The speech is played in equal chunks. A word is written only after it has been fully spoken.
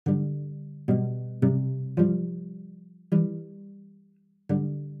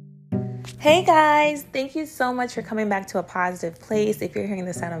Hey guys, thank you so much for coming back to a positive place. If you're hearing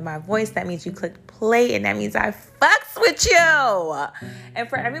the sound of my voice, that means you clicked play and that means I fucks with you. And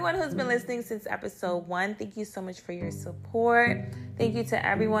for everyone who's been listening since episode 1, thank you so much for your support. Thank you to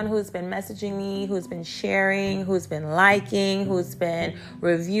everyone who's been messaging me, who's been sharing, who's been liking, who's been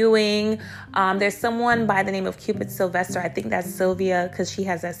reviewing. There's someone by the name of Cupid Sylvester. I think that's Sylvia because she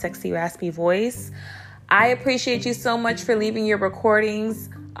has that sexy raspy voice. I appreciate you so much for leaving your recordings,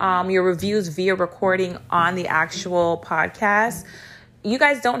 your reviews via recording on the actual podcast. You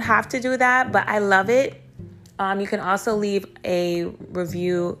guys don't have to do that, but I love it. You can also leave a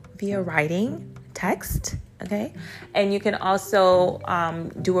review via writing, text, okay? And you can also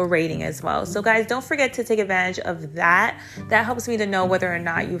do a rating as well. So guys, don't forget to take advantage of that. That helps me to know whether or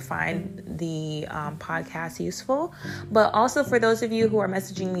not you find the podcast useful. But also for those of you who are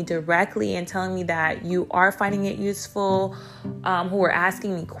messaging me directly and telling me that you are finding it useful, who are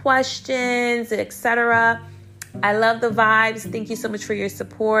asking me questions, etc., I love the vibes. Thank you so much for your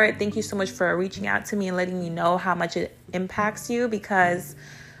support. Thank you so much for reaching out to me and letting me know how much it impacts you, because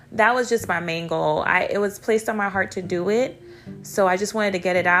that was just my main goal. It was placed on my heart to do it. So I just wanted to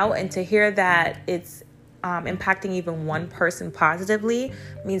get it out, and to hear that it's impacting even one person positively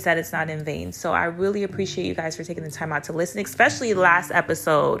means that it's not in vain. So I really appreciate you guys for taking the time out to listen, especially the last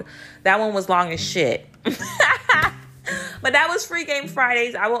episode. That one was long as shit. But that was Free Game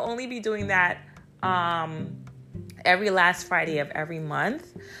Fridays. I will only be doing that every last Friday of every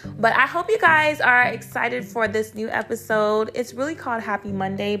month. But I hope you guys are excited for this new episode. It's really called Happy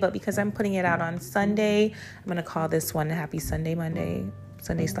Monday, but because I'm putting it out on Sunday, I'm going to call this one Happy Sunday Monday.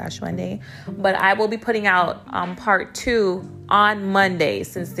 But I will be putting out part 2 on Monday,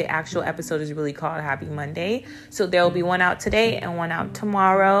 since the actual episode is really called Happy Monday. So there will be one out today and one out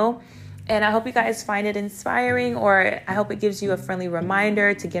tomorrow. And I hope you guys find it inspiring, or I hope it gives you a friendly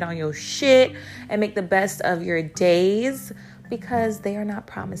reminder to get on your shit and make the best of your days, because they are not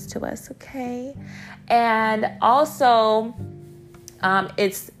promised to us, okay? And also,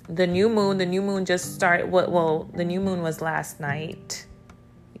 it's the new moon. The new moon just started. Well, the new moon was last night,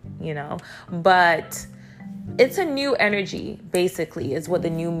 but it's a new energy, basically, is what the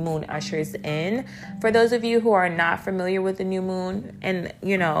new moon ushers in. For those of you who are not familiar with the new moon, and,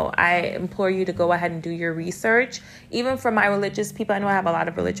 I implore you to go ahead and do your research. Even for my religious people, I know I have a lot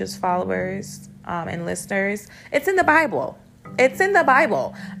of religious followers and listeners. It's in the Bible. It's in the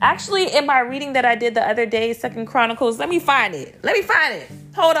Bible. Actually, in my reading that I did the other day, 2 Chronicles, let me find it.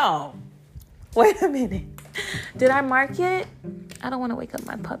 Hold on. Wait a minute. Did I mark it? I don't want to wake up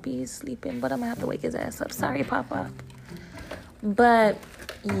my puppy. He's sleeping, but I'm going to have to wake his ass up. Sorry, Papa. But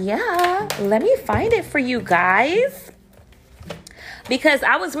yeah, let me find it for you guys. Because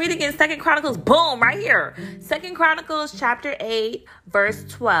I was reading in 2 Chronicles, boom, right here. 2 Chronicles chapter 8, verse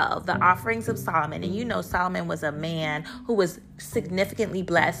 12, the offerings of Solomon. And Solomon was a man who was significantly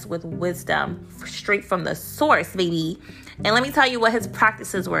blessed with wisdom straight from the source, baby. And let me tell you what his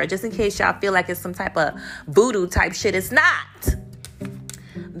practices were, just in case y'all feel like it's some type of voodoo type shit. It's not.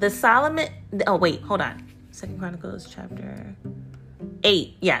 Hold on. 2 Chronicles chapter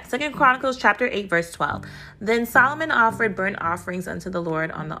 8. Yeah, 2 Chronicles chapter 8, verse 12. Then Solomon offered burnt offerings unto the Lord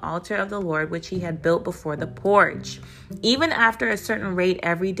on the altar of the Lord, which he had built before the porch, even after a certain rate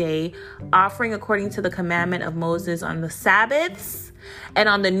every day, offering according to the commandment of Moses on the Sabbaths and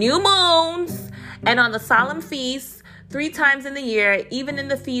on the new moons and on the solemn feasts, 3 times in the year, even in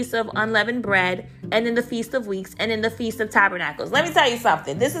the feast of unleavened bread, and in the feast of weeks, and in the feast of tabernacles. Let me tell you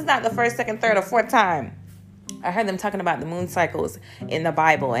something. This is not the first, second, third, or fourth time I heard them talking about the moon cycles in the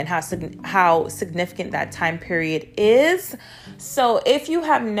Bible and how significant that time period is. So if you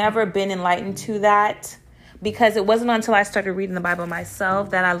have never been enlightened to that, because it wasn't until I started reading the Bible myself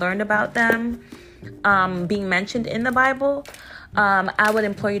that I learned about them being mentioned in the Bible, I would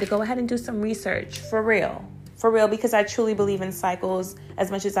implore you to go ahead and do some research for real, because I truly believe in cycles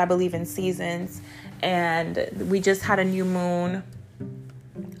as much as I believe in seasons. And we just had a new moon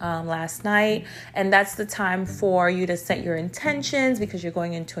last night, and that's the time for you to set your intentions, because you're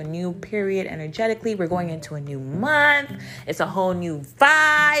going into a new period energetically. We're going into a new month. It's a whole new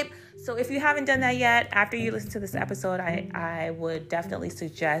vibe. So if you haven't done that yet, after you listen to this episode, I would definitely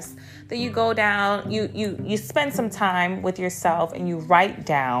suggest that you go down, you spend some time with yourself and you write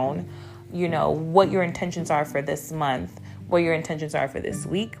down, what your intentions are for this month, what your intentions are for this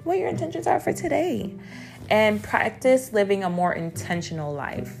week, what your intentions are for today, and practice living a more intentional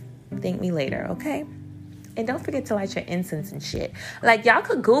life. Thank me later, okay? And don't forget to light your incense and shit. Like, y'all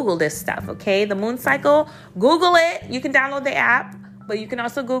could Google this stuff, okay? The moon cycle, Google it. You can download the app, but you can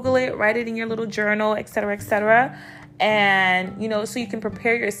also Google it, write it in your little journal, etc., etc. And, so you can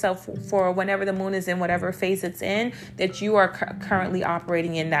prepare yourself for whenever the moon is in whatever phase it's in, that you are currently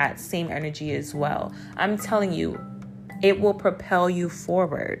operating in that same energy as well. I'm telling you, it will propel you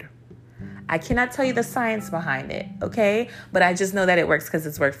forward. I cannot tell you the science behind it, okay? But I just know that it works because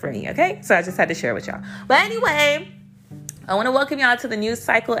it's worked for me, okay? So I just had to share with y'all. But anyway, I want to welcome y'all to the new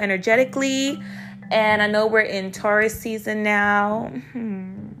cycle energetically. And I know we're in Taurus season now.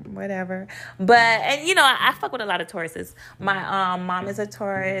 Whatever. But, and I fuck with a lot of Tauruses. My mom is a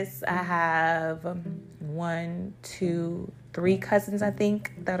Taurus. I have 1, 2, 3 cousins, I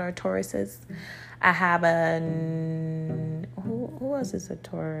think, that are Tauruses. I have who else is a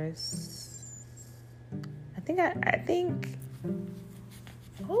Taurus? I think,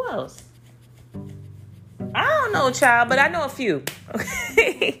 who else? I don't know, child, but I know a few.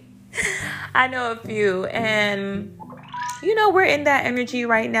 Okay. I know a few. And, we're in that energy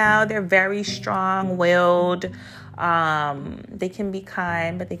right now. They're very strong-willed. They can be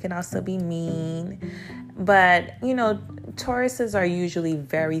kind, but they can also be mean. But, Tauruses are usually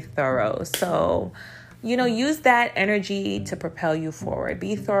very thorough. So, use that energy to propel you forward.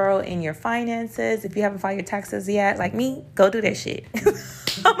 Be thorough in your finances. If you haven't filed your taxes yet, like me, go do that shit.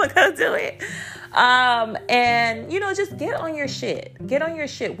 I'm gonna go do it. And just get on your shit.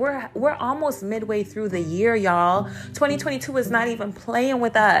 We're almost midway through the year, y'all. 2022 is not even playing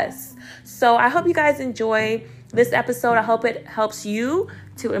with us. So I hope you guys enjoy this episode. I hope it helps you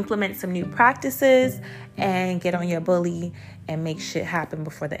to implement some new practices and get on your bully and make shit happen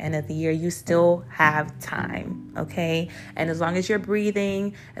before the end of the year. You still have time, okay? And as long as you're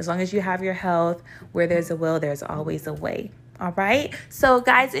breathing, as long as you have your health, where there's a will, there's always a way. All right. So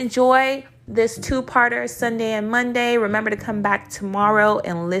guys, enjoy this 2-parter, Sunday and Monday. Remember to come back tomorrow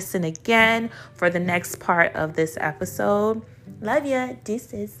and listen again for the next part of this episode. Love ya.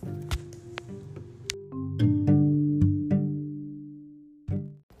 Deuces.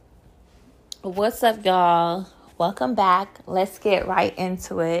 What's up, y'all? Welcome back. Let's get right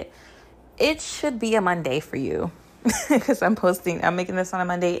into it. It should be a Monday for you. Because I'm making this on a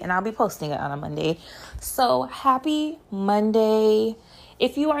Monday, and I'll be posting it on a Monday. So happy Monday.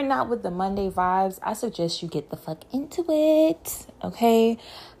 If you are not with the Monday vibes, I suggest you get the fuck into it, okay?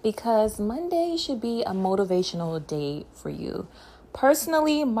 Because Monday should be a motivational day for you.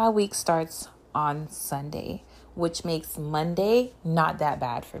 Personally, my week starts on Sunday, which makes Monday not that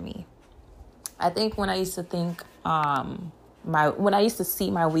bad for me. I think when I used to think, when I used to see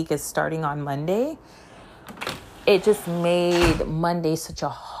my week as starting on Monday, it just made Monday such a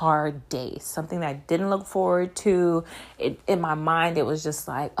hard day, something that I didn't look forward to. In my mind, it was just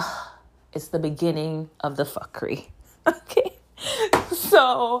like, it's the beginning of the fuckery. Okay.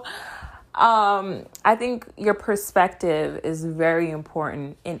 So, I think your perspective is very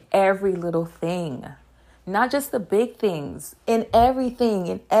important in every little thing, not just the big things, in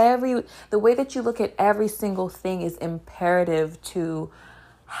everything, the way that you look at every single thing is imperative to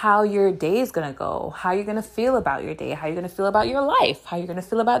how your day is going to go, how you're going to feel about your day, how you're going to feel about your life, how you're going to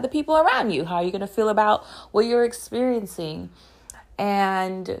feel about the people around you, how you're going to feel about what you're experiencing.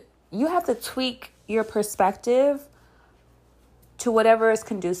 And you have to tweak your perspective to whatever is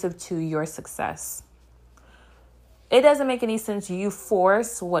conducive to your success. It doesn't make any sense you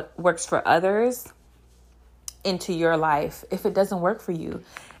force what works for others into your life if it doesn't work for you.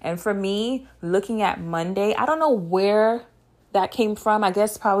 And for me, looking at Monday, I don't know where that came from. I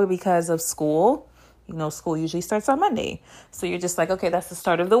guess probably because of school. School usually starts on Monday. So you're just like, okay, that's the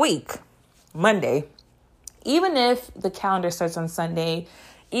start of the week. Monday. Even if the calendar starts on Sunday,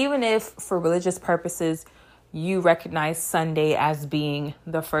 even if for religious purposes, you recognize Sunday as being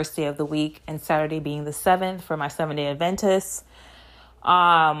the first day of the week and Saturday being the 7th for my 7-day Adventists.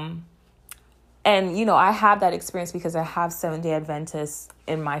 And, I have that experience because I have 7-day Adventists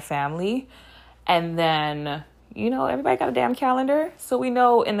in my family. And then everybody got a damn calendar. So we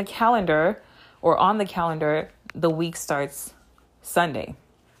know in the calendar or on the calendar, the week starts Sunday.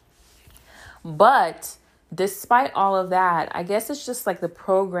 But despite all of that, I guess it's just like the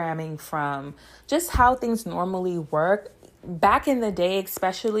programming from just how things normally work. Back in the day,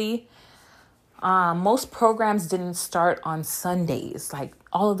 especially, most programs didn't start on Sundays. Like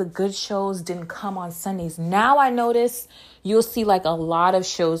all of the good shows didn't come on Sundays. Now I notice you'll see like a lot of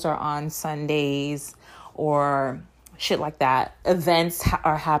shows are on Sundays or shit like that. Events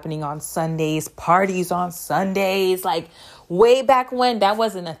are happening on Sundays, parties on Sundays. Like way back when that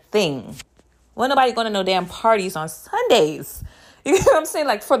wasn't a thing. Wasn't nobody going to no damn parties on Sundays. You know what I'm saying?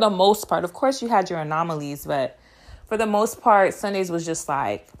 Like for the most part, of course you had your anomalies, but for the most part, Sundays was just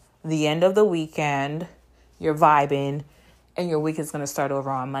like the end of the weekend. You're vibing and your week is going to start over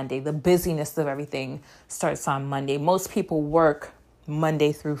on Monday. The busyness of everything starts on Monday. Most people work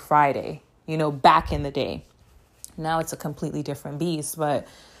Monday through Friday, back in the day. Now it's a completely different beast, but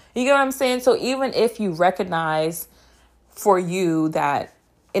you get what I'm saying? So even if you recognize for you that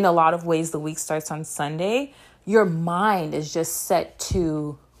in a lot of ways the week starts on Sunday, your mind is just set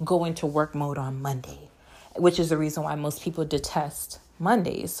to go into work mode on Monday, which is the reason why most people detest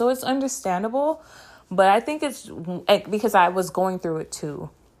Mondays. So it's understandable, but I think it's because I was going through it too.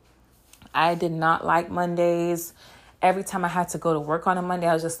 I did not like Mondays. Every time I had to go to work on a Monday,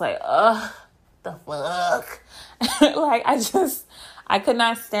 I was just like, ugh, the fuck? Like, I could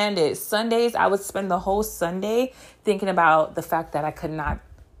not stand it. Sundays, I would spend the whole Sunday thinking about the fact that I could not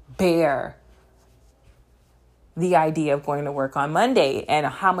bear the idea of going to work on Monday and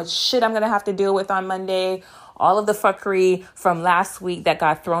how much shit I'm going to have to deal with on Monday. All of the fuckery from last week that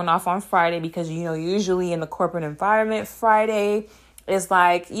got thrown off on Friday because, usually in the corporate environment, Friday is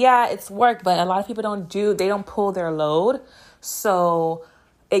like, yeah, it's work, but a lot of people they don't pull their load. So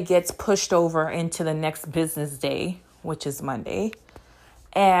it gets pushed over into the next business day, which is Monday.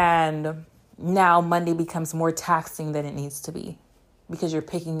 And now Monday becomes more taxing than it needs to be because you're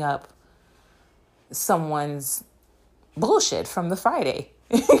picking up someone's bullshit from the Friday.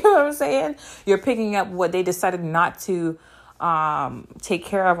 You know what I'm saying? You're picking up what they decided not to take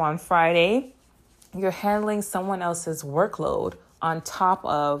care of on Friday. You're handling someone else's workload on top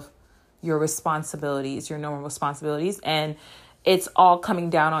of your responsibilities, your normal responsibilities, and it's all coming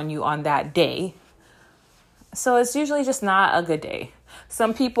down on you on that day. So it's usually just not a good day.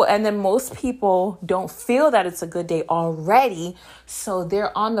 Some people, and then most people don't feel that it's a good day already. So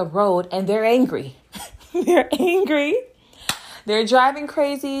they're on the road and they're angry. They're angry. They're driving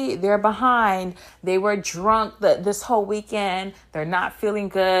crazy. They're behind. They were drunk this whole weekend. They're not feeling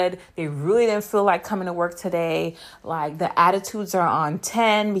good. They really didn't feel like coming to work today. Like the attitudes are on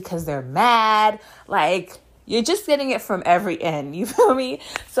 10 because they're mad. Like you're just getting it from every end. You feel me?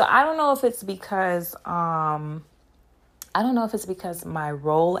 So I don't know if it's because, my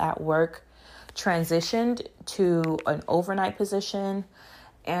role at work transitioned to an overnight position.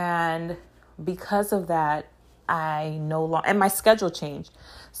 And because of that, and my schedule changed.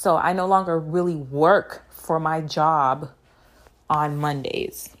 So I no longer really work for my job on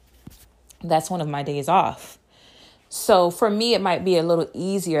Mondays. That's one of my days off. So for me, it might be a little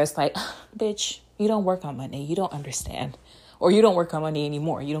easier. It's like, bitch, you don't work on Monday. You don't understand. Or you don't work on Monday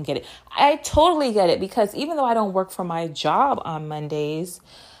anymore. You don't get it. I totally get it because even though I don't work for my job on Mondays,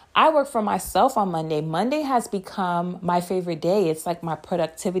 I work for myself on Monday. Monday has become my favorite day. It's like my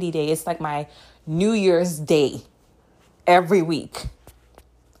productivity day. It's like my New Year's Day every week.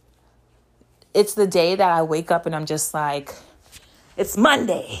 It's the day that I wake up and I'm just like, it's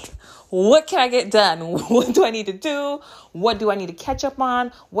Monday. What can I get done? What do I need to do? What do I need to catch up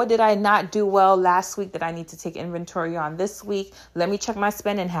on? What did I not do well last week that I need to take inventory on this week? Let me check my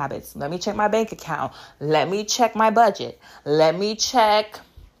spending habits. Let me check my bank account. Let me check my budget. Let me check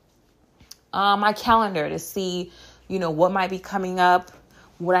my calendar to see, what might be coming up,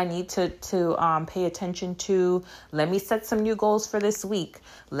 what I need to pay attention to. Let me set some new goals for this week.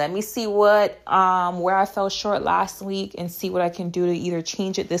 Let me see where I fell short last week and see what I can do to either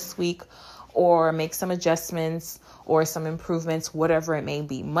change it this week or make some adjustments or some improvements, whatever it may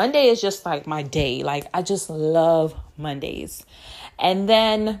be. Monday is just like my day. Like I just love Mondays. And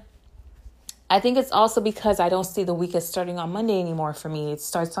then I think it's also because I don't see the week as starting on Monday anymore for me. It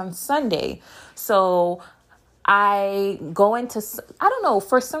starts on Sunday. So I go into, I don't know,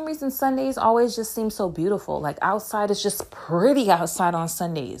 for some reason, Sundays always just seem so beautiful. Like outside is just pretty outside on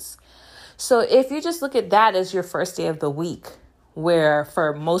Sundays. So if you just look at that as your first day of the week, where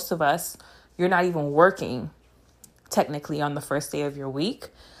for most of us, you're not even working technically on the first day of your week.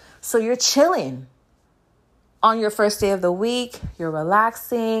 So you're chilling on your first day of the week. You're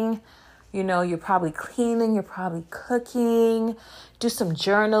relaxing. You're probably cleaning. You're probably cooking. Do some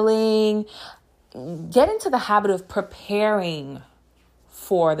journaling. Get into the habit of preparing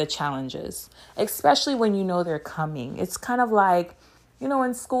for the challenges, especially when they're coming. It's kind of like,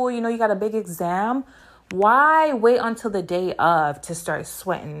 in school, you got a big exam. Why wait until the day of to start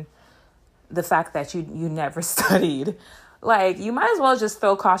sweating the fact that you never studied? Like, you might as well just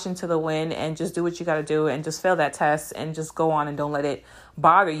throw caution to the wind and just do what you got to do and just fail that test and just go on and don't let it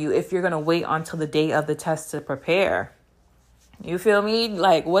bother you if you're going to wait until the day of the test to prepare. You feel me?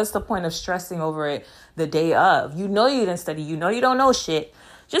 Like, what's the point of stressing over it the day of? You didn't study. You don't know shit.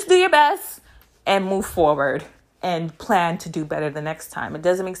 Just do your best and move forward and plan to do better the next time. It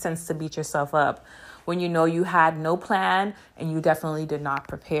doesn't make sense to beat yourself up when you had no plan and you definitely did not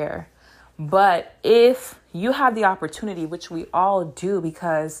prepare. But if you have the opportunity, which we all do,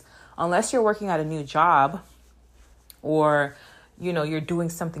 because unless you're working at a new job or, you're doing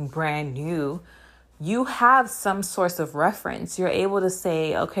something brand new, you have some source of reference. You're able to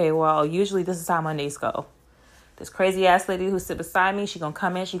say, okay, well, usually this is how Mondays go. This crazy ass lady who sit beside me, she gonna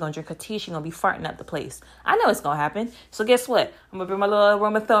come in, she gonna drink her tea, she gonna be farting up the place. I know it's gonna happen. So guess what? I'm gonna bring my little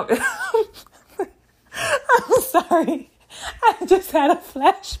aroma thumb. I'm sorry. I just had a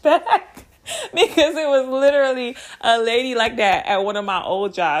flashback because it was literally a lady like that at one of my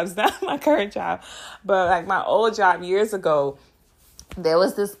old jobs, not my current job, but like my old job years ago. There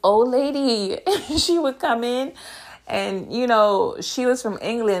was this old lady. She would come in and, she was from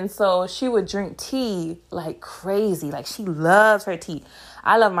England. So she would drink tea like crazy. Like she loves her tea.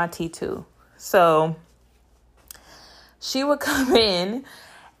 I love my tea too. So she would come in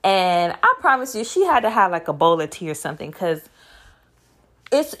and I promise you, she had to have like a bowl of tea or something because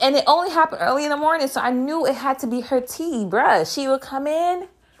it only happened early in the morning. So I knew it had to be her tea, bruh. She would come in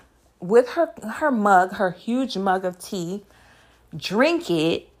with her mug, her huge mug of tea, drink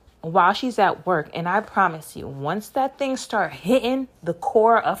it while she's at work. And I promise you, once that thing start hitting the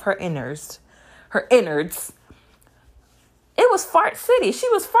core of her innards, it was fart city. She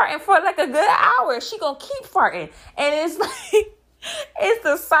was farting for like a good hour. She gonna keep farting. And it's like, it's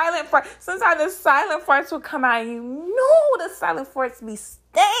the silent fart. Sometimes the silent farts will come out. The silent farts be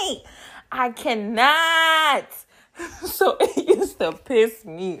stank. I cannot. So it used to piss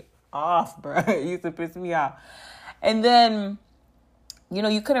me off, bro. It used to piss me off. And then,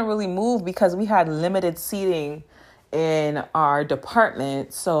 you couldn't really move because we had limited seating in our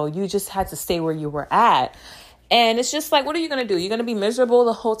department. So you just had to stay where you were at. And it's just like, what are you going to do? You're going to be miserable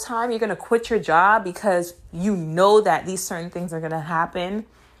the whole time. You're going to quit your job because you know that these certain things are going to happen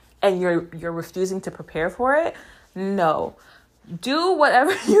and you're refusing to prepare for it. No, do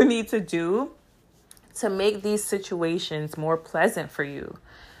whatever you need to do to make these situations more pleasant for you.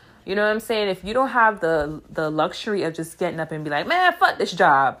 You know what I'm saying? If you don't have the luxury of just getting up and be like, man, fuck this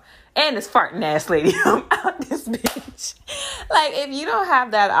job and this farting ass lady, I'm out this bitch. Like, if you don't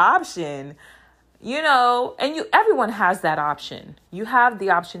have that option, and everyone has that option. You have the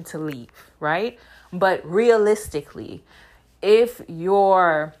option to leave, right? But realistically, if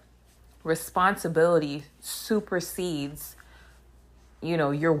your responsibility supersedes,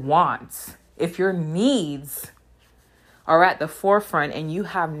 your wants, if your needs are at the forefront and you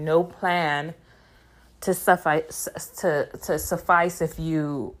have no plan to suffice if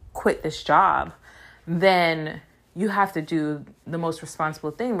you quit this job, then you have to do the most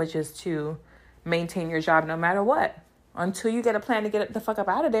responsible thing, which is to maintain your job no matter what, until you get a plan to get the fuck up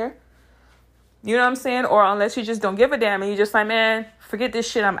out of there. You know what I'm saying? Or unless you just don't give a damn and you just like, man, forget this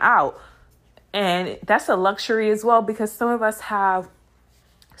shit, I'm out. And that's a luxury as well, because some of us have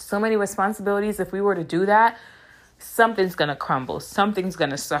so many responsibilities. If we were to do that, something's going to crumble. Something's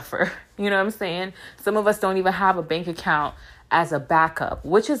going to suffer. You know what I'm saying? Some of us don't even have a bank account as a backup,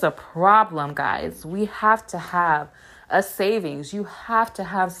 which is a problem, guys. We have to have a savings. You have to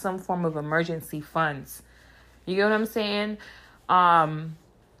have some form of emergency funds. You get what I'm saying?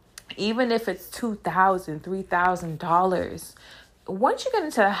 Even if it's $2,000, $3,000, once you get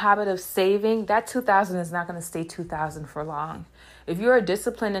into the habit of saving, that $2,000 is not going to stay $2,000 for long. If you're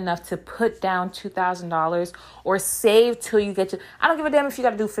disciplined enough to put down $2,000 or save till you get to, I don't give a damn if you got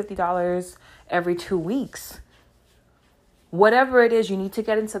to do $50 every 2 weeks. Whatever it is, you need to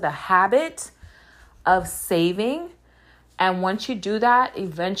get into the habit of saving. And once you do that,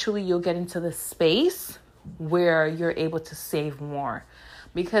 eventually you'll get into the space where you're able to save more.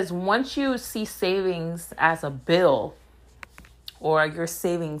 Because once you see savings as a bill, or your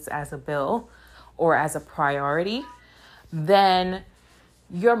savings as a bill or as a priority, then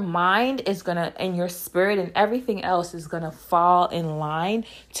your mind is going to, and your spirit and everything else is going to fall in line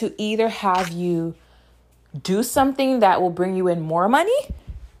to either have you do something that will bring you in more money,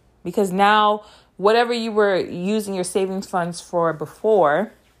 because now whatever you were using your savings funds for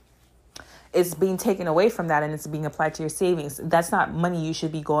before is being taken away from that and it's being applied to your savings. That's not money you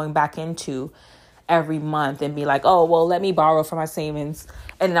should be going back into every month and be like, oh, well, let me borrow from my savings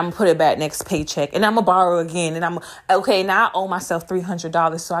and then I'm gonna put it back next paycheck and I'm gonna borrow again. And okay, now I owe myself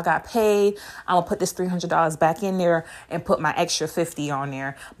 $300. So I got paid. I'm gonna put this $300 back in there and put my extra 50 on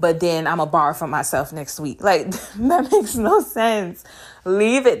there. But then I'm gonna borrow from myself next week. Like, that makes no sense.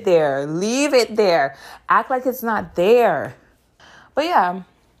 Leave it there. Leave it there. Act like it's not there. But yeah,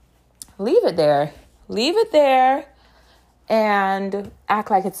 leave it there. Leave it there. And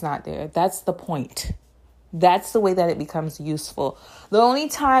act like it's not there. That's the point. That's the way that it becomes useful. The only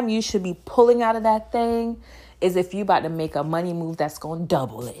time you should be pulling out of that thing is if you about to make a money move that's going to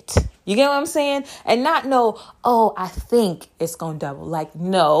double it. You get what I'm saying? And not know, oh, I think it's going to double. Like,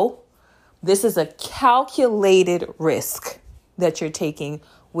 no, this is a calculated risk that you're taking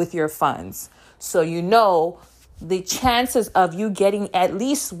with your funds. So, you know, the chances of you getting at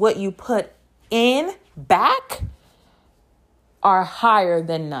least what you put in back are higher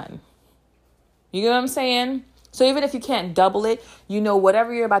than none. You get what I'm saying? So even if you can't double it, you know,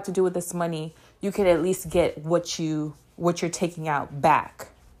 whatever you're about to do with this money, you can at least get what you're taking out back.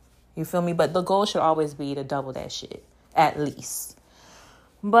 You feel me? But the goal should always be to double that shit, at least.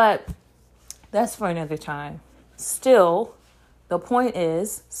 But that's for another time. Still, the point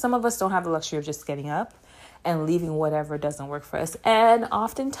is, some of us don't have the luxury of just getting up and leaving whatever doesn't work for us. And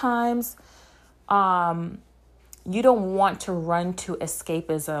oftentimes, you don't want to run to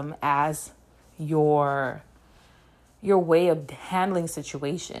escapism as your way of handling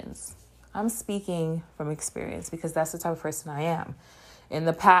situations. I'm speaking from experience because that's the type of person I am. In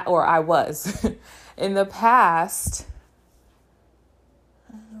the past, or I was. In the past,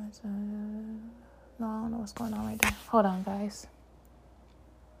 no, I don't know what's going on right there. Hold on, guys.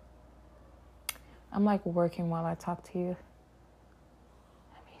 I'm like working while I talk to you.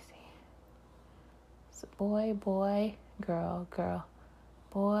 Let me see. It's boy, girl,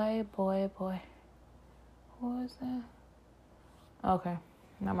 boy. What was that? Okay,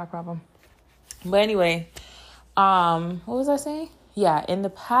 not my problem. But anyway, what was I saying? Yeah, in the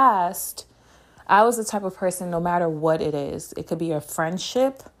past, I was the type of person, no matter what it is, it could be a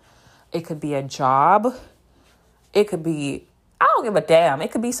friendship, it could be a job, it could be, I don't give a damn, it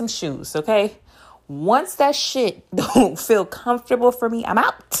could be some shoes, okay? Once that shit don't feel comfortable for me, I'm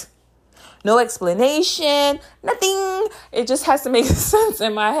out. No explanation, nothing. It just has to make sense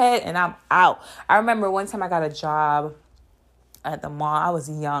in my head and I'm out. I remember one time I got a job at the mall. I was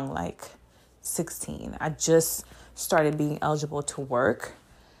young, like 16. I just started being eligible to work.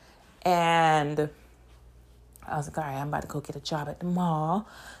 And I was like, all right, I'm about to go get a job at the mall.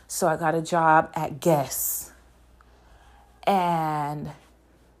 So I got a job at Guess and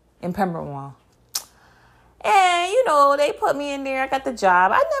in Pembroke Mall. And, you know, they put me in there. I got the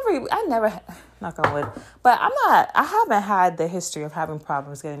job. I never, knock on wood, but I haven't had the history of having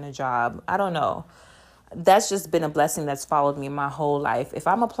problems getting a job. I don't know. That's just been a blessing that's followed me my whole life. If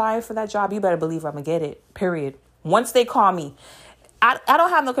I'm applying for that job, you better believe I'm going to get it, period. Once they call me, I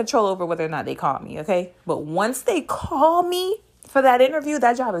don't have no control over whether or not they call me, okay? But once they call me for that interview,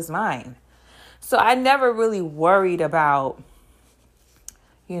 that job is mine. So I never really worried about,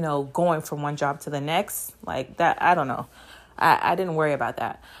 you know, going from one job to the next like that. I don't know. I didn't worry about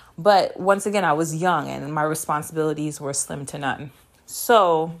that. But once again, I was young and my responsibilities were slim to none.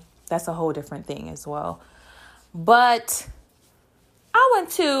 So that's a whole different thing as well. But I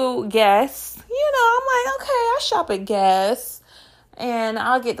went to Guess. You know, I'm like, okay, I shop at Guess. And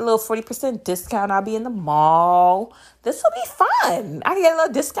I'll get the little 40% discount. I'll be in the mall. This will be fun. I get a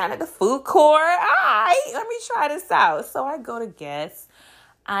little discount at the food court. All right, let me try this out. So I go to Guess.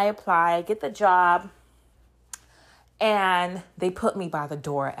 I apply, I get the job, and they put me by the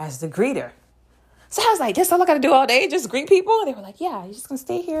door as the greeter. So I was like, that's all I got to do all day, just greet people? And they were like, yeah, you're just going to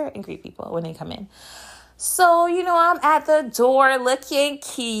stay here and greet people when they come in. So, you know, I'm at the door looking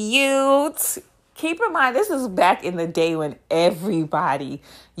cute. Keep in mind, this is back in the day when everybody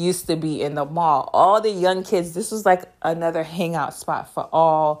used to be in the mall. All the young kids, this was like another hangout spot for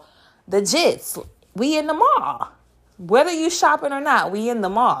all the jits. We in the mall. Whether you shopping or not, we in the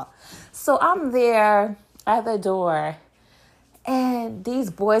mall. So I'm there at the door and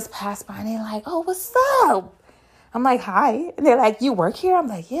these boys pass by and they're like, oh, what's up? I'm like, hi. And they're like, you work here? I'm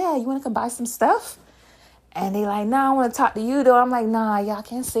like, yeah, you want to come buy some stuff? And they like, nah, I want to talk to you though. I'm like, nah, y'all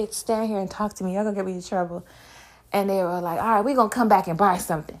can't stand here and talk to me. Y'all gonna get me in trouble. And they were like, all right, we're gonna come back and buy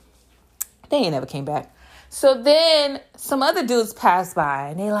something. They ain't never came back. So then some other dudes passed by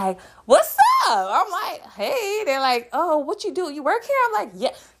and they like, what's up? I'm like, hey. They're like, oh, what you do? You work here? I'm like, yeah.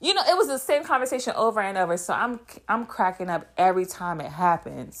 You know, it was the same conversation over and over. So I'm cracking up every time it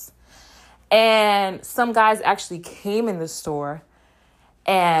happens. And some guys actually came in the store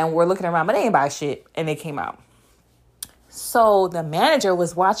and were looking around, but they ain't buy shit. And they came out. So the manager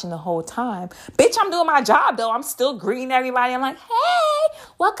was watching the whole time. Bitch, I'm doing my job, though. I'm still greeting everybody. I'm like, hey,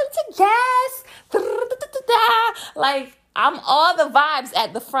 welcome to Guess. Like, I'm all the vibes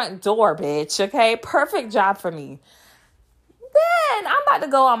at the front door, bitch, okay? Perfect job for me. Then I'm about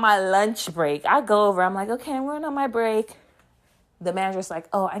to go on my lunch break. I go over. I'm like, okay, I'm going on my break. The manager's like,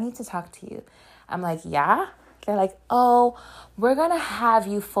 oh, I need to talk to you. I'm like, yeah? They're like, oh, we're going to have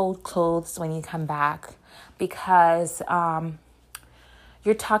you fold clothes when you come back because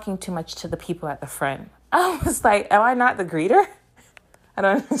you're talking too much to the people at the front. I was like, am I not the greeter? I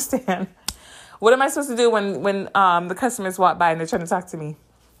don't understand. What am I supposed to do when the customers walk by and they're trying to talk to me?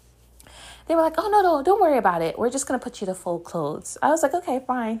 They were like, oh, no, don't worry about it. We're just going to put you to full clothes. I was like, okay,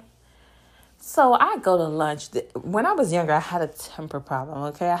 fine. So I go to lunch. When I was younger, I had a temper problem,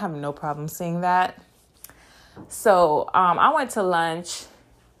 okay? I have no problem seeing that. So I went to lunch,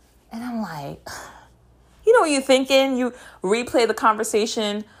 and I'm like, you know what you're thinking? You replay the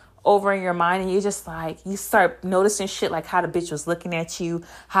conversation over in your mind, and you just like, you start noticing shit like how the bitch was looking at you,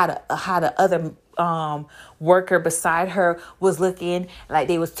 how the other worker beside her was looking, like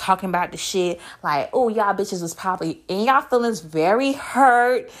they was talking about the shit, like, oh, y'all bitches was probably in y'all feelings very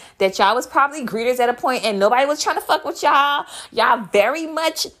hurt that y'all was probably greeters at a point and nobody was trying to fuck with y'all. Y'all very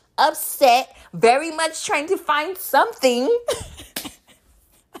much upset, very much trying to find something.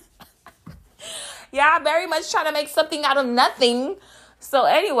 Y'all very much trying to make something out of nothing. So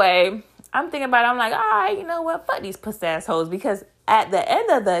anyway, I'm thinking about it. I'm like, all right, you know what? Fuck these pussy assholes. Because at the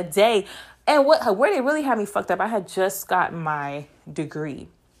end of the day, and where they really had me fucked up, I had just gotten my degree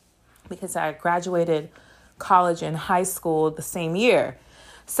because I graduated college and high school the same year.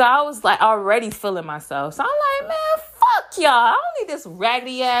 So I was like already feeling myself. So I'm like, man, fuck y'all. I don't need this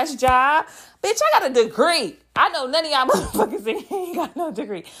raggedy ass job. Bitch, I got a degree. I know none of y'all motherfuckers ain't got no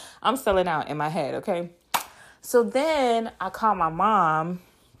degree. I'm selling out in my head, okay? So then I call my mom,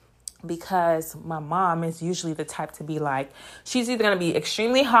 because my mom is usually the type to be like, she's either going to be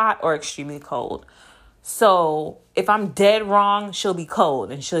extremely hot or extremely cold. So if I'm dead wrong, she'll be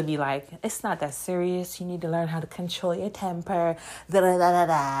cold and she'll be like, it's not that serious. You need to learn how to control your temper. Da, da, da,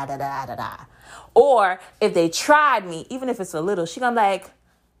 da, da, da, da, da. Or if they tried me, even if it's a little, she gonna be like,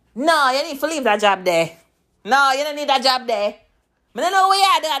 no, you need to leave that job there. No, you don't need that job there. But I know where you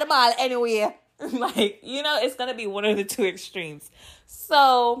at the mall anyway. Like, you know, it's going to be one of the two extremes.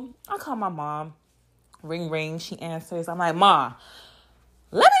 So I call my mom. Ring, ring. She answers. I'm like, Ma,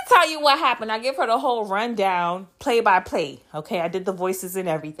 let me tell you what happened. I give her the whole rundown, play by play. Okay, I did the voices and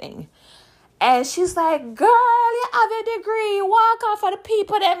everything. And she's like, girl, you have a degree. Walk off of the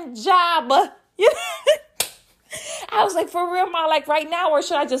people them job. I was like, for real, Ma, like right now, or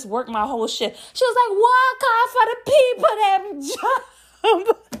should I just work my whole shift? She was like, walk off of the people them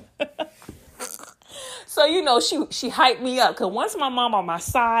job. So, you know, she hyped me up. Because once my mom on my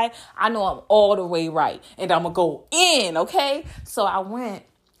side, I know I'm all the way right. And I'm going to go in, okay? So I went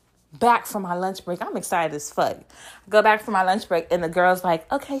back from my lunch break. I'm excited as fuck. I go back from my lunch break, and the girl's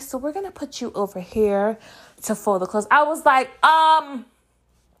like, okay, so we're going to put you over here to fold the clothes. I was like,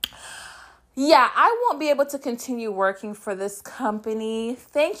 yeah, I won't be able to continue working for this company.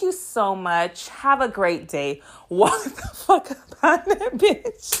 Thank you so much. Have a great day. Walk the fuck up on that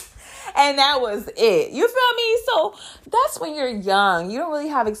bitch. And that was it. You feel me? So that's when you're young. You don't really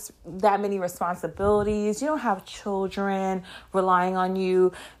have that many responsibilities. You don't have children relying on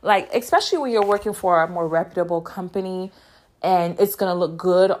you. Like, especially when you're working for a more reputable company and it's going to look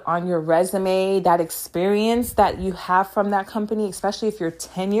good on your resume, that experience that you have from that company, especially if you're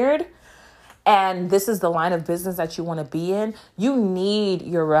tenured and this is the line of business that you want to be in, you need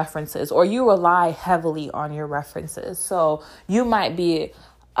your references, or you rely heavily on your references. So you might be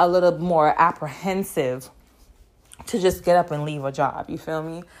a little more apprehensive to just get up and leave a job. You feel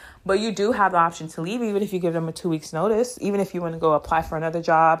me? But you do have the option to leave, even if you give them a 2 weeks notice, even if you want to go apply for another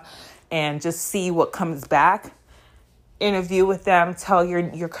job and just see what comes back. Interview with them, tell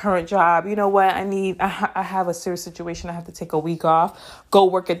your current job, you know what, I have a serious situation. I have to take a week off. Go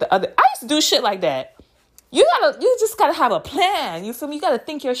work at the other. I used to do shit like that. You just gotta have a plan. You feel me? You gotta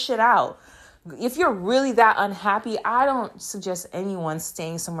think your shit out. If you're really that unhappy, I don't suggest anyone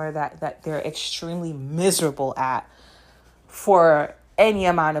staying somewhere that they're extremely miserable at for any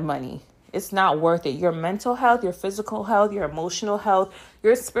amount of money. It's not worth it. Your mental health, your physical health, your emotional health,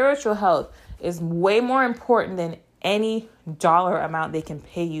 your spiritual health is way more important than any dollar amount they can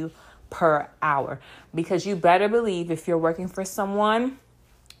pay you per hour. Because you better believe if you're working for someone,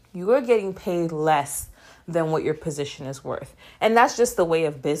 you are getting paid less than what your position is worth. And that's just the way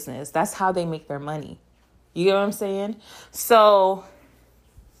of business. That's how they make their money. You get what I'm saying? So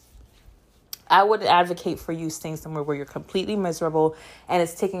I would advocate for you staying somewhere where you're completely miserable and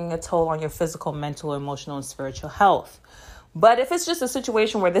it's taking a toll on your physical, mental, emotional, and spiritual health. But if it's just a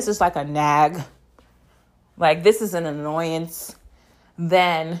situation where this is like a nag, like this is an annoyance,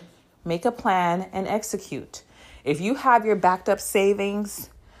 then make a plan and execute. If you have your backed up savings,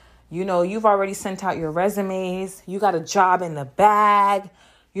 you know, you've already sent out your resumes, you got a job in the bag,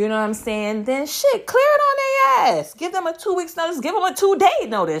 you know what I'm saying? Then shit, clear it on their ass. Give them a 2 weeks notice, give them a 2-day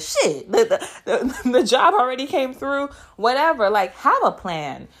notice. Shit, the job already came through, whatever. Like, have a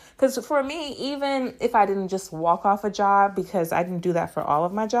plan. Because for me, even if I didn't just walk off a job, because I didn't do that for all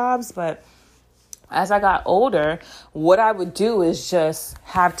of my jobs, but as I got older, what I would do is just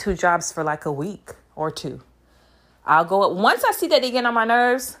have 2 jobs for like a week or 2. I'll go, once I see that they get on my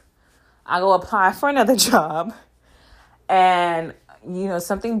nerves, I go apply for another job and,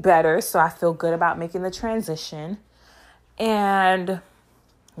 something better. So I feel good about making the transition. And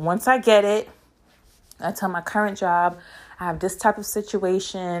once I get it, I tell my current job, I have this type of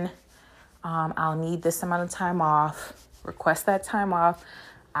situation. I'll need this amount of time off, request that time off.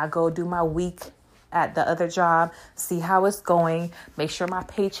 I go do my week at the other job, see how it's going, make sure my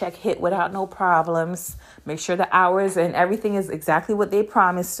paycheck hit without no problems, make sure the hours and everything is exactly what they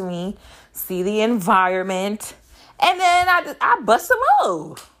promised me, see the environment, and then I bust a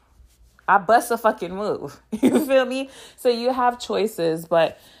move. I bust a fucking move. You feel me? So you have choices,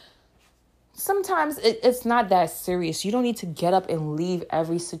 but sometimes it's not that serious. You don't need to get up and leave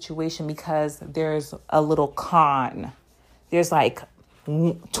every situation because there's a little con. There's like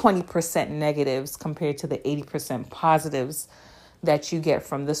 20% negatives compared to the 80% positives that you get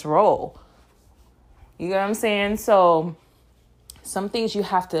from this role. You know what I'm saying? So some things you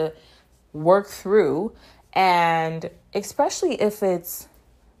have to work through, and especially if it's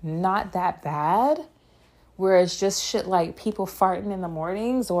not that bad, where it's just shit like people farting in the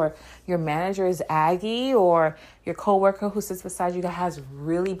mornings, or your manager is aggy, or your coworker who sits beside you that has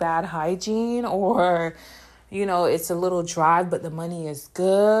really bad hygiene, or it's a little drive, but the money is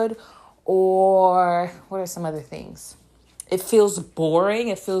good. Or what are some other things? It feels boring.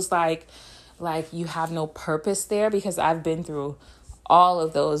 It feels like you have no purpose there, because I've been through all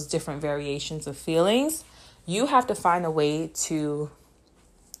of those different variations of feelings. You have to find a way to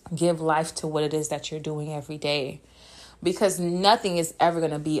give life to what it is that you're doing every day, because nothing is ever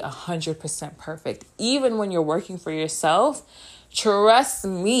going to be 100% perfect. Even when you're working for yourself, trust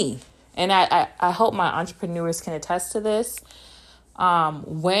me. And I hope my entrepreneurs can attest to this.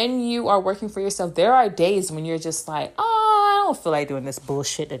 When you are working for yourself, there are days when you're just like, oh, I don't feel like doing this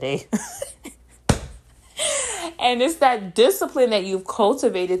bullshit today. And it's that discipline that you've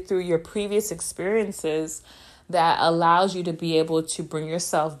cultivated through your previous experiences that allows you to be able to bring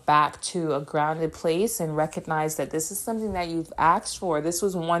yourself back to a grounded place and recognize that this is something that you've asked for. This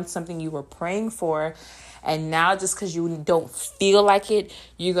was once something you were praying for. And now just because you don't feel like it,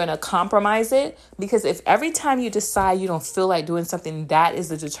 you're going to compromise it. Because if every time you decide you don't feel like doing something, that is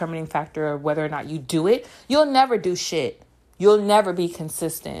the determining factor of whether or not you do it, you'll never do shit. You'll never be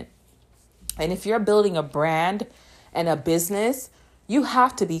consistent. And if you're building a brand and a business, you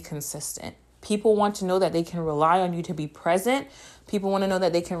have to be consistent. People want to know that they can rely on you to be present. People want to know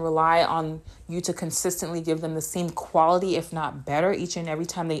that they can rely on you to consistently give them the same quality, if not better, each and every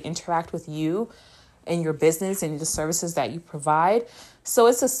time they interact with you and your business and the services that you provide. So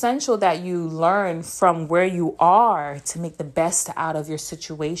it's essential that you learn from where you are to make the best out of your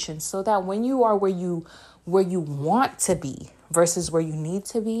situation, so that when you are where you want to be versus where you need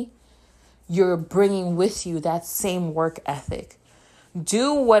to be, you're bringing with you that same work ethic.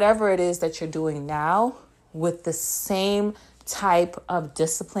 Do whatever it is that you're doing now with the same type of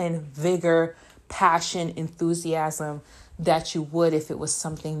discipline, vigor, passion, enthusiasm that you would if it was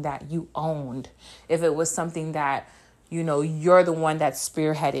something that you owned, if it was something that, you're the one that's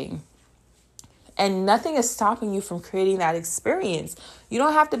spearheading. And nothing is stopping you from creating that experience. You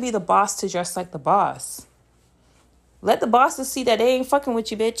don't have to be the boss to dress like the boss. Let the bosses see that they ain't fucking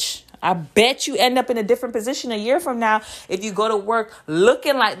with you, bitch. I bet you end up in a different position a year from now if you go to work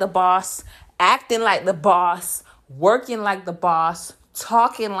looking like the boss, acting like the boss, working like the boss,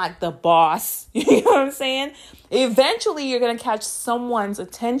 talking like the boss. You know what I'm saying? Eventually, you're going to catch someone's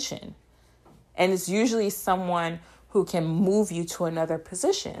attention. And it's usually someone who can move you to another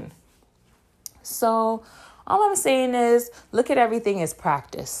position. So all I'm saying is look at everything as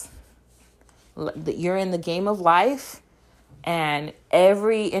practice. You're in the game of life, and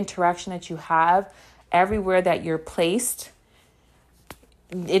every interaction that you have, everywhere that you're placed,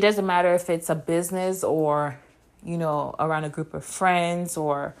 it doesn't matter if it's a business or, around a group of friends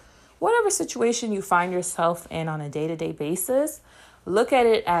or whatever situation you find yourself in on a day-to-day basis, look at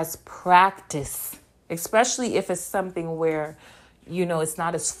it as practice, especially if it's something where, it's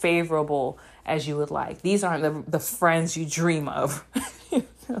not as favorable as you would like. These aren't the friends you dream of.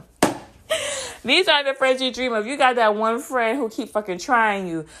 These aren't the friends you dream of. You got that one friend who keep fucking trying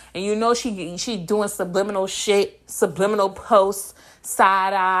you, and she doing subliminal shit, subliminal posts,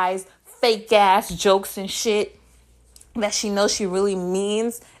 side eyes, fake ass jokes and shit that she knows she really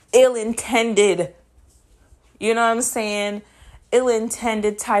means, ill-intended. You know what I'm saying?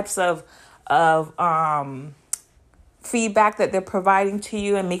 Ill-intended types of feedback that they're providing to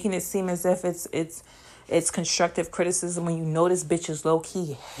you and making it seem as if it's constructive criticism when you know this bitch is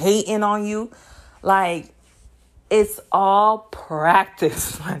low-key hating on you. Like, it's all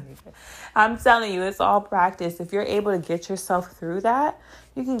practice. I'm telling you, it's all practice. If you're able to get yourself through that,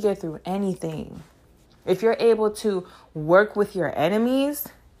 you can get through anything. If you're able to work with your enemies,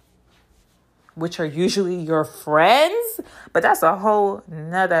 which are usually your friends, but that's a whole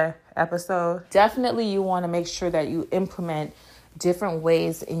nother episode. Definitely you want to make sure that you implement different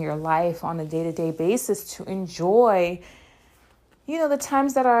ways in your life on a day-to-day basis to enjoy, the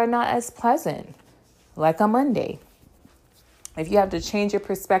times that are not as pleasant, like a Monday. If you have to change your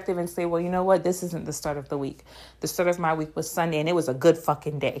perspective and say, well, you know what? This isn't the start of the week. The start of my week was Sunday and it was a good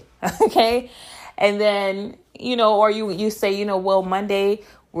fucking day. Okay. And then, or you say, well, Monday,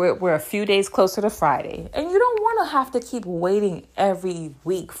 we're a few days closer to Friday. And you don't want to have to keep waiting every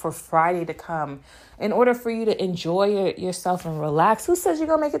week for Friday to come in order for you to enjoy yourself and relax. Who says you're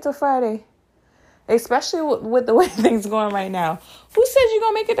going to make it to Friday? Especially with the way things are going right now. Who says you're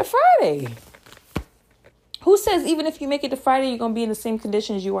going to make it to Friday? Who says even if you make it to Friday, you're going to be in the same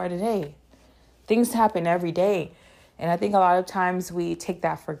conditions you are today? Things happen every day. And I think a lot of times we take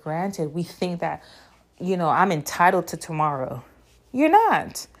that for granted. We think that, I'm entitled to tomorrow. You're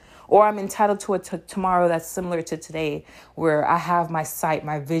not. Or I'm entitled to a tomorrow that's similar to today, where I have my sight,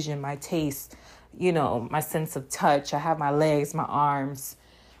 my vision, my taste, my sense of touch. I have my legs, my arms,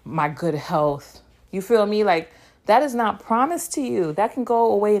 my good health. You feel me? Like, that is not promised to you. That can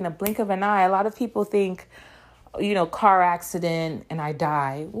go away in a blink of an eye. A lot of people think, car accident and I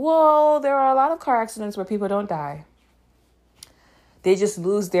die. Well, there are a lot of car accidents where people don't die. They just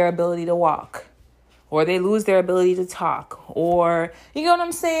lose their ability to walk, or they lose their ability to talk, or, you know what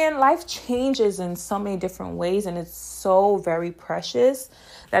I'm saying? Life changes in so many different ways, and it's so very precious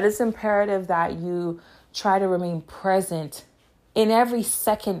that it's imperative that you try to remain present in every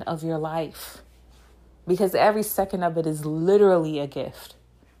second of your life, because every second of it is literally a gift.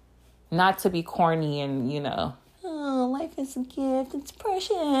 Not to be corny and, oh, life is a gift, it's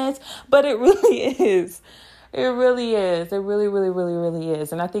precious, but it really is. It really is. It really, really, really, really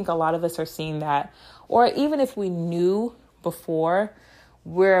is. And I think a lot of us are seeing that. Or even if we knew before,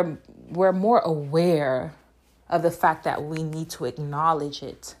 we're more aware of the fact that we need to acknowledge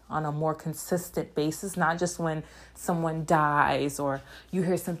it on a more consistent basis, not just when someone dies or you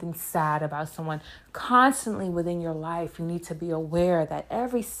hear something sad about someone. Constantly within your life, you need to be aware that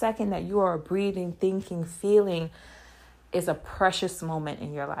every second that you are breathing, thinking, feeling is a precious moment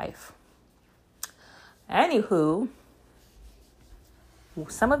in your life. Anywho,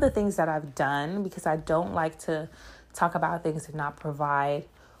 some of the things that I've done, because I don't like to talk about things and not provide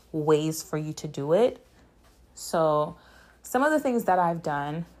ways for you to do it. So some of the things that I've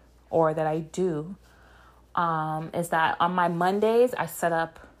done or that I do is that on my Mondays, I set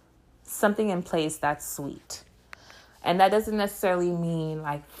up something in place that's sweet. And that doesn't necessarily mean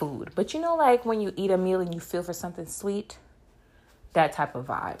like food, but like when you eat a meal and you feel for something sweet, that type of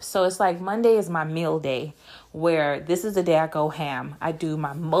vibe. So it's like Monday is my meal day, where this is the day I go ham. I do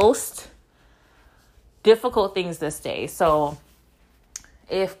my most difficult things this day. So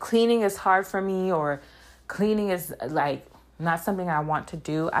if cleaning is hard for me, or cleaning is like not something I want to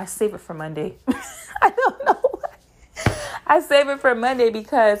do, I save it for Monday. I don't know why. I save it for Monday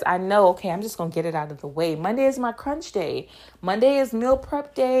because I know, okay, I'm just going to get it out of the way. Monday is my crunch day. Monday is meal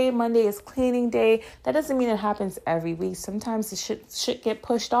prep day. Monday is cleaning day. That doesn't mean it happens every week. Sometimes the shit get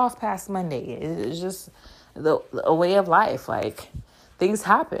pushed off past Monday. It's just a way of life. Like, things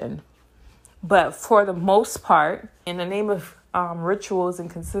happen. But for the most part, in the name of rituals and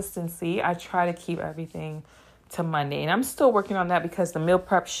consistency, I try to keep everything to Monday. And I'm still working on that because the meal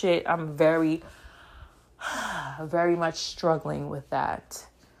prep shit, I'm very much struggling with that,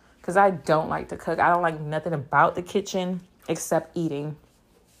 because I don't like to cook. I don't like nothing about the kitchen except eating.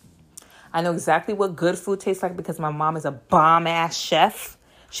 I know exactly what good food tastes like because my mom is a bomb ass chef.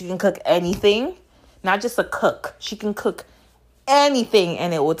 She can cook anything, not just a cook. She can cook anything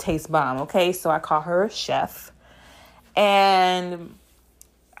and it will taste bomb. Okay, so I call her a chef, and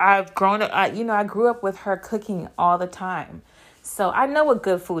I've grown up. I grew up with her cooking all the time. So I know what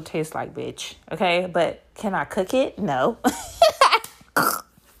good food tastes like, bitch. Okay, but can I cook it? No.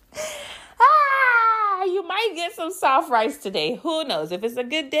 You might get some soft rice today. Who knows? If it's a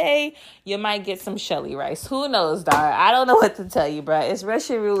good day, you might get some shelly rice. Who knows, dog? I don't know what to tell you, bro. It's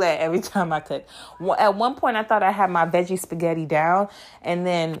Russian roulette every time I cook. At one point, I thought I had my veggie spaghetti down, and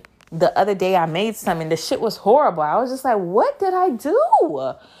then the other day I made some, and the shit was horrible. I was just like, what did I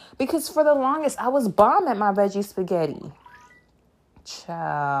do? Because for the longest, I was bomb at my veggie spaghetti.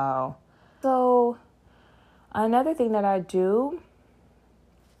 Ciao. So Another thing that I do,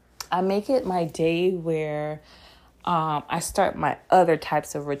 I make it my day where I start my other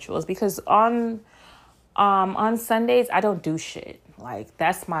types of rituals, because on Sundays I don't do shit. Like,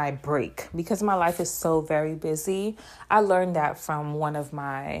 that's my break, because my life is so very busy. I learned that from one of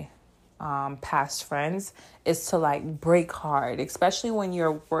my past friends, is to like break hard, especially when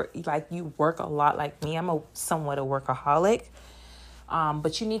you work a lot like me. I'm somewhat a workaholic.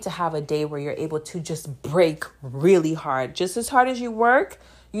 But you need to have a day where you're able to just break really hard. Just as hard as you work,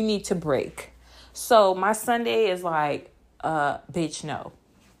 you need to break. So my Sunday is like, bitch, no,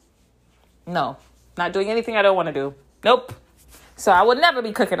 not doing anything I don't want to do. Nope. So I would never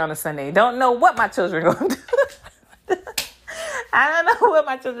be cooking on a Sunday. Don't know what my children are going to do. I don't know what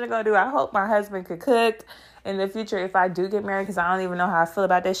my children are going to do. I hope my husband could cook in the future if I do get married, because I don't even know how I feel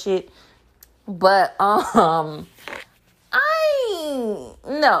about that shit. But, no,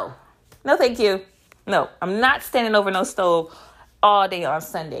 thank you. No, I'm not standing over no stove all day on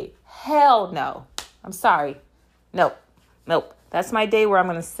Sunday. Hell no. I'm sorry. Nope. That's my day where I'm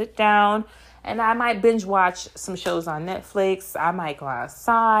going to sit down and I might binge watch some shows on Netflix. I might go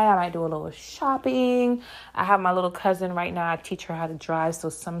outside. I might do a little shopping. I have my little cousin right now. I teach her how to drive. So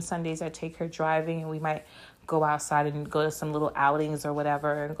some Sundays I take her driving and we might go outside and go to some little outings or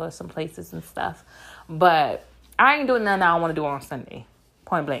whatever and go to some places and stuff. But I ain't doing nothing I don't want to do on Sunday.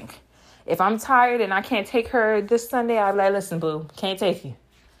 Point blank. If I'm tired and I can't take her this Sunday, I'll be like, listen, boo, can't take you.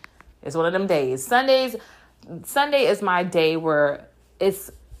 It's one of them days. Sunday is my day where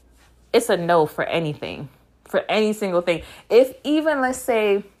it's a no for anything, for any single thing. If even, let's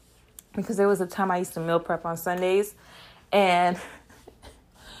say, because there was a time I used to meal prep on Sundays, and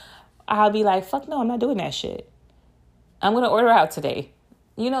I'll be like, fuck no, I'm not doing that shit. I'm going to order out today.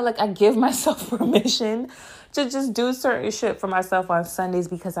 Like, I give myself permission to just do certain shit for myself on Sundays,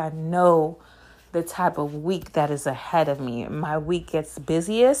 because I know the type of week that is ahead of me. My week gets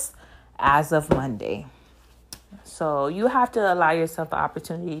busiest as of Monday. So you have to allow yourself the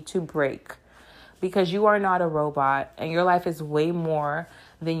opportunity to break, because you are not a robot and your life is way more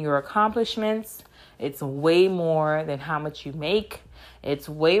than your accomplishments. It's way more than how much you make. It's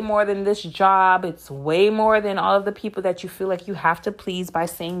way more than this job. It's way more than all of the people that you feel like you have to please by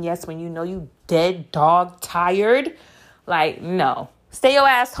saying yes when you know you dead dog tired. Like, no. Stay your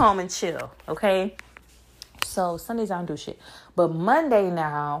ass home and chill, okay? So Sundays I don't do shit. But Monday,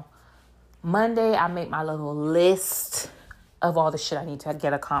 I make my little list of all the shit I need to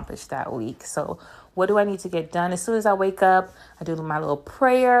get accomplished that week. So what do I need to get done? As soon as I wake up, I do my little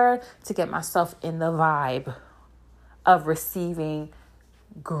prayer to get myself in the vibe of receiving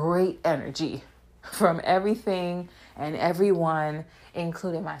great energy from everything and everyone,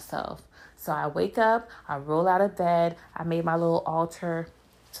 including myself. So I wake up, I roll out of bed, I made my little altar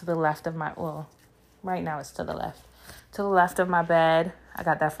to the left of right now it's to the left of my bed. I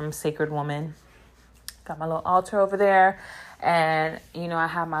got that from Sacred Woman. Got my little altar over there. And, I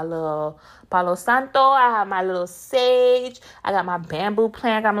have my little Palo Santo. I have my little sage. I got my bamboo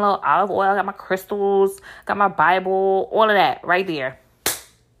plant. I got my little olive oil. I got my crystals. Got my Bible. All of that right there.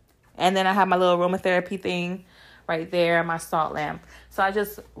 And then I have my little aromatherapy thing right there. My salt lamp. So I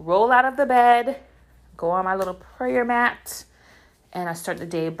just roll out of the bed, go on my little prayer mat, and I start the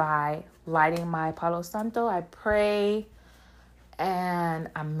day by lighting my Palo Santo. I pray and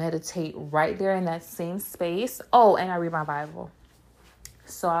I meditate right there in that same space. Oh, and I read my Bible.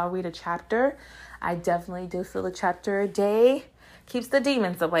 So I'll read a chapter. I definitely do feel a chapter a day keeps the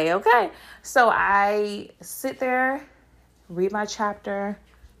demons away, okay? So I sit there, read my chapter,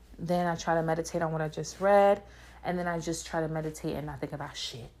 then I try to meditate on what I just read, and then I just try to meditate and not think about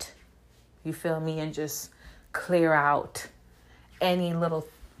shit. You feel me? And just clear out any little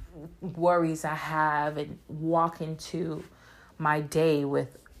worries I have and walk into my day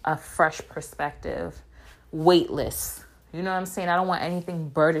with a fresh perspective, weightless. You know what I'm saying? I don't want anything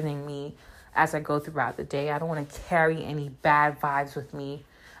burdening me as I go throughout the day. I don't want to carry any bad vibes with me.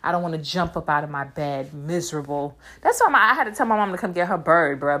 I don't want to jump up out of my bed miserable. That's why I had to tell my mom to come get her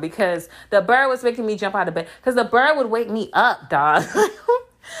bird, bro, because the bird was making me jump out of bed. Because the bird would wake me up, dog.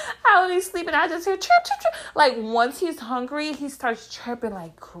 I would be sleeping. I just hear chirp, chirp, chirp. Like, once he's hungry, he starts chirping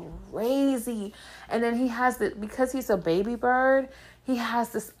like crazy. And then he has because he's a baby bird, he has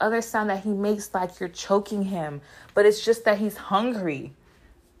this other sound that he makes like you're choking him. But it's just that he's hungry.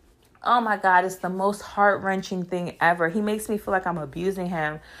 Oh my God, it's the most heart-wrenching thing ever. He makes me feel like I'm abusing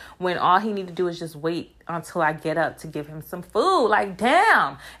him when all he need to do is just wait until I get up to give him some food. Like,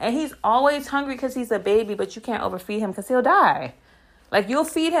 damn. And he's always hungry because he's a baby, but you can't overfeed him because he'll die. Like, you'll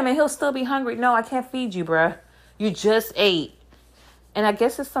feed him and he'll still be hungry. No, I can't feed you, bruh. You just ate. And I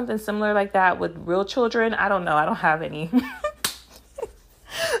guess it's something similar like that with real children. I don't know. I don't have any.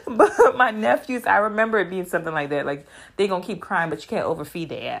 But my nephews, I remember it being something like that. Like, they gonna keep crying, but you can't overfeed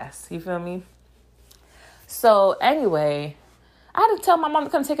their ass. You feel me? So anyway, I had to tell my mom to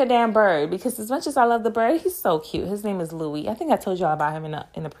come take a damn bird, because as much as I love the bird, he's so cute. His name is Louie. I think I told y'all about him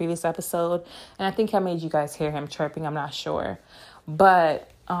in a previous episode, and I think I made you guys hear him chirping. I'm not sure,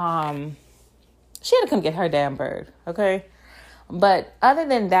 but she had to come get her damn bird. Okay, but other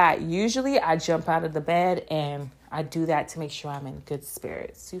than that, usually I jump out of the bed and I do that to make sure I'm in good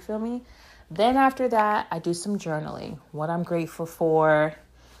spirits. You feel me? Then after that, I do some journaling. What I'm grateful for.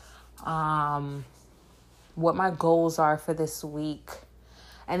 What my goals are for this week.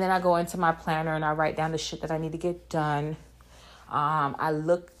 And then I go into my planner and I write down the shit that I need to get done. I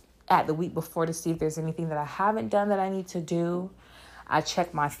look at the week before to see if there's anything that I haven't done that I need to do. I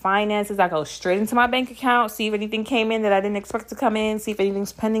check my finances. I go straight into my bank account, see if anything came in that I didn't expect to come in, see if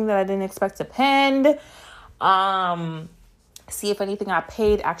anything's pending that I didn't expect to pend. See if anything I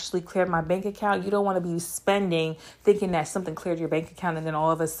paid actually cleared my bank account. You don't want to be spending thinking that something cleared your bank account and then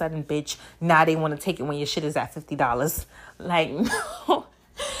all of a sudden, bitch, now they want to take it when your shit is at $50. Like, no.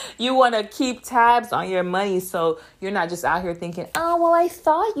 You want to keep tabs on your money so you're not just out here thinking, oh, well, I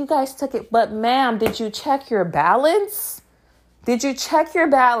thought you guys took it. But ma'am, did you check your balance? Did you check your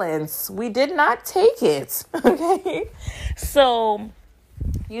balance? We did not take it. Okay. So,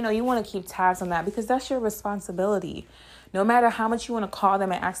 you want to keep tabs on that, because that's your responsibility. No matter how much you want to call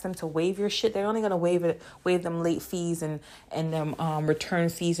them and ask them to waive your shit, they're only going to waive them late fees and them return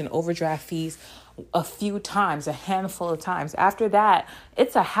fees and overdraft fees a few times, a handful of times. After that,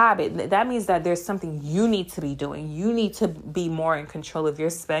 it's a habit. That means that there's something you need to be doing. You need to be more in control of your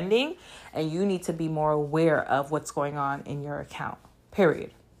spending, and you need to be more aware of what's going on in your account,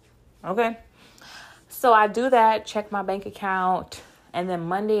 period. Okay? So I do that, check my bank account. And then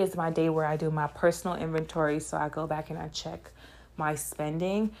Monday is my day where I do my personal inventory. So I go back and I check my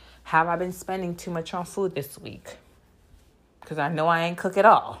spending. Have I been spending too much on food this week? Because I know I ain't cook at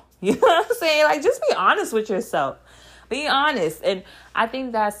all. You know what I'm saying? Like, just be honest with yourself. Be honest. And I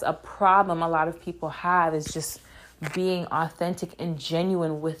think that's a problem a lot of people have, is just being authentic and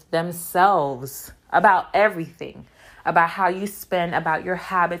genuine with themselves about everything. About how you spend, about your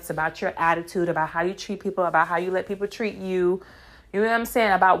habits, about your attitude, about how you treat people, about how you let people treat you. You know what I'm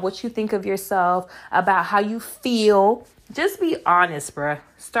saying? About what you think of yourself, about how you feel. Just be honest, bruh.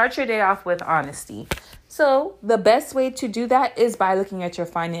 Start your day off with honesty. So the best way to do that is by looking at your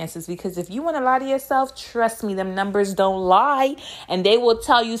finances, because if you want to lie to yourself, trust me, them numbers don't lie, and they will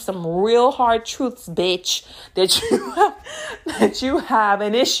tell you some real hard truths, bitch, that you have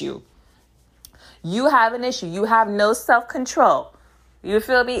an issue. You have an issue. You have no self-control. You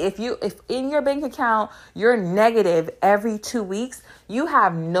feel me? If in your bank account, you're negative every 2 weeks, you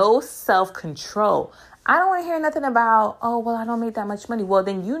have no self-control. I don't want to hear nothing about, oh, well, I don't make that much money. Well,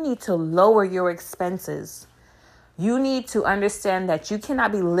 then you need to lower your expenses. You need to understand that you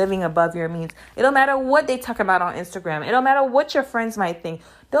cannot be living above your means. It don't matter what they talk about on Instagram. It don't matter what your friends might think.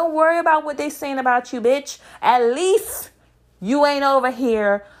 Don't worry about what they saying about you, bitch. At least you ain't over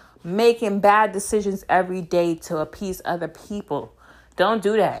here making bad decisions every day to appease other people. Don't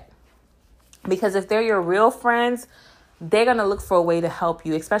do that. Because if they're your real friends, they're going to look for a way to help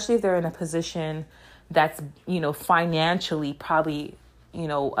you, especially if they're in a position that's, financially probably,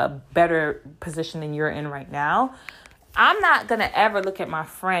 a better position than you're in right now. I'm not going to ever look at my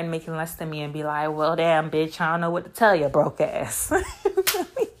friend making less than me and be like, well, damn, bitch, I don't know what to tell you, broke ass.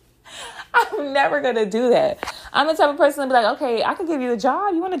 I'm never going to do that. I'm the type of person to be like, okay, I can give you a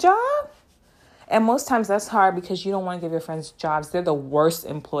job. You want a job? And most times that's hard because you don't want to give your friends jobs. They're the worst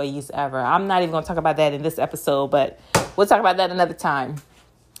employees ever. I'm not even going to talk about that in this episode, but we'll talk about that another time.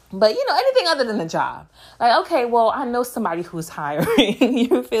 But, anything other than a job. Like, okay, well, I know somebody who's hiring.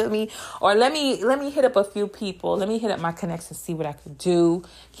 You feel me? Or let me hit up a few people. Let me hit up my connects and see what I could do.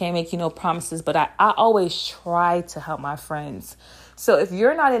 Can't make no promises, but I always try to help my friends. So if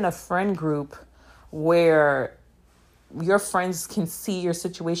you're not in a friend group where your friends can see your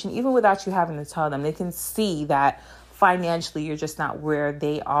situation, even without you having to tell them, they can see that financially you're just not where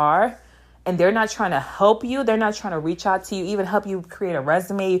they are. And they're not trying to help you. They're not trying to reach out to you, even help you create a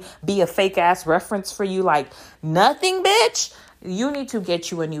resume, be a fake ass reference for you. Like nothing, bitch. You need to get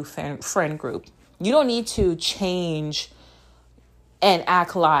you a new friend group. You don't need to change and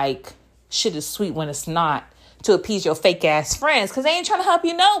act like shit is sweet when it's not to appease your fake ass friends, because they ain't trying to help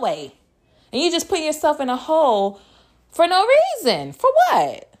you no way. And you just put yourself in a hole for no reason. For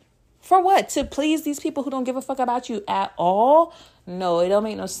what? For what? To please these people who don't give a fuck about you at all? No, it don't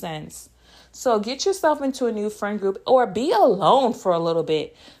make no sense. So get yourself into a new friend group or be alone for a little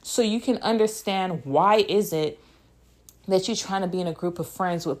bit so you can understand why is it that you're trying to be in a group of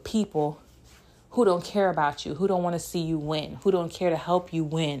friends with people who don't care about you, who don't want to see you win, who don't care to help you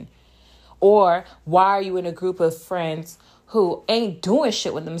win. Or why are you in a group of friends who ain't doing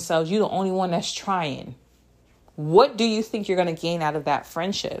shit with themselves? You're the only one that's trying. What do you think you're going to gain out of that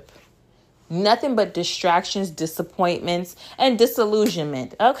friendship? Nothing but distractions, disappointments, and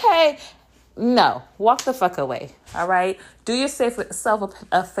disillusionment. Okay? No. Walk the fuck away. All right? Do yourself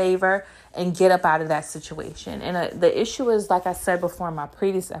a favor and get up out of that situation. And the issue is, like I said before in my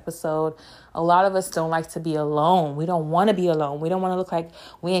previous episode, a lot of us don't like to be alone. We don't want to be alone. We don't want to look like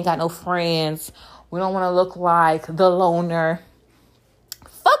we ain't got no friends. We don't want to look like the loner.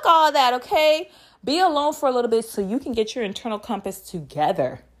 Fuck all that, okay? Be alone for a little bit so you can get your internal compass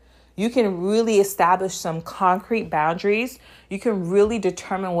together. You can really establish some concrete boundaries. You can really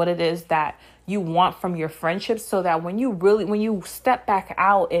determine what it is that you want from your friendships so that when you step back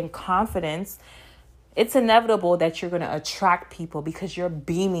out in confidence, it's inevitable that you're going to attract people because you're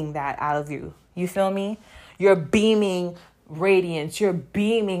beaming that out of you. You feel me? You're beaming radiance. You're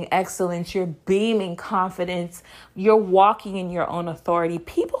beaming excellence. You're beaming confidence. You're walking in your own authority.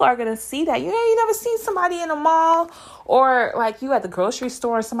 People are going to see that. You never seen somebody in a mall or like you at the grocery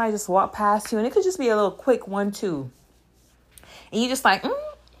store and somebody just walked past you and it could just be a little quick 1-2. And you just like,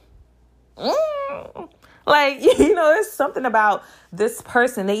 Like, there's something about this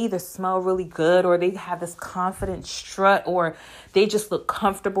person. They either smell really good or they have this confident strut or they just look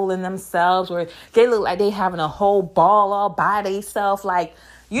comfortable in themselves or they look like they having a whole ball all by themselves. Like,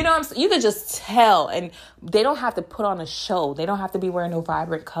 you know what I'm saying? You can just tell, and they don't have to put on a show. They don't have to be wearing no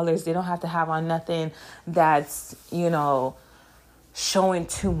vibrant colors. They don't have to have on nothing that's, showing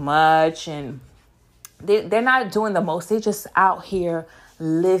too much. And they're not doing the most. They're just out here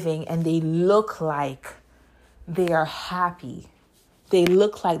living and they look like they are happy. They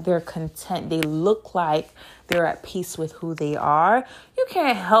look like they're content. They look like they're at peace with who they are. You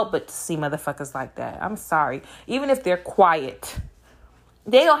can't help but to see motherfuckers like that. I'm sorry. Even if they're quiet,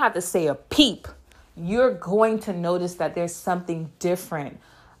 they don't have to say a peep. You're going to notice that there's something different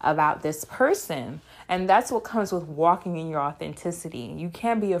about this person. And that's what comes with walking in your authenticity. You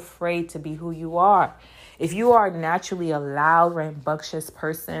can't be afraid to be who you are. If you are naturally a loud, rambunctious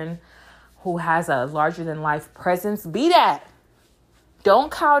person who has a larger than life presence, be that.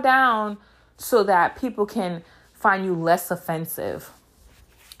 Don't cow down so that people can find you less offensive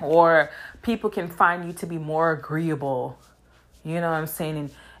or people can find you to be more agreeable. You know what I'm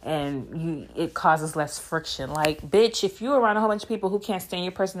saying? And it causes less friction. Like, bitch, if you're around a whole bunch of people who can't stand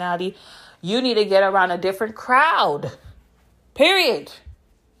your personality, you need to get around a different crowd. Period.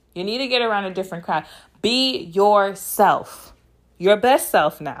 You need to get around a different crowd. Be yourself. Your best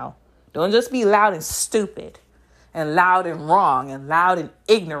self now. Don't just be loud and stupid and loud and wrong and loud and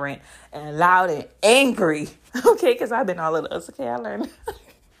ignorant and loud and angry. Okay, because I've been all of those. Okay,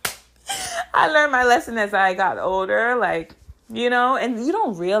 I learned my lesson as I got older. Like, and you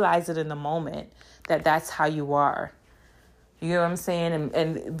don't realize it in the moment that that's how you are. You know what I'm saying?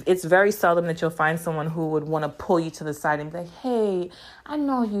 And it's very seldom that you'll find someone who would want to pull you to the side and be like, hey, I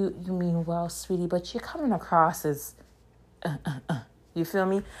know you mean well, sweetie, but you're coming across as, You feel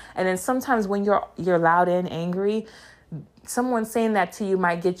me? And then sometimes when you're loud and angry, someone saying that to you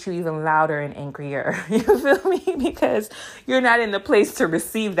might get you even louder and angrier. You feel me? Because you're not in the place to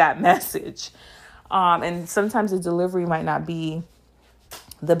receive that message. And sometimes the delivery might not be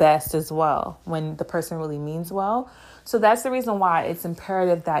the best as well when the person really means well. So that's the reason why it's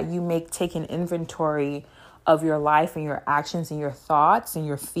imperative that you take an inventory of your life and your actions and your thoughts and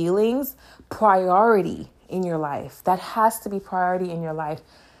your feelings priority in your life. That has to be priority in your life.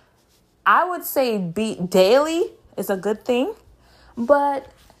 I would say daily is a good thing, but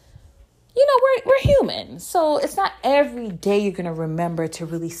we're human. So it's not every day you're going to remember to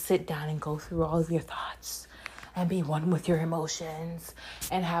really sit down and go through all of your thoughts and be one with your emotions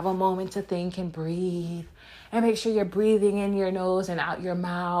and have a moment to think and breathe and make sure you're breathing in your nose and out your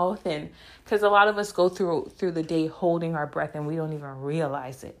mouth. And because a lot of us go through the day holding our breath and we don't even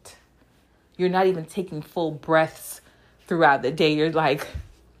realize it. You're not even taking full breaths throughout the day. You're like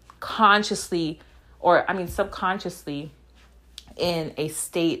consciously subconsciously in a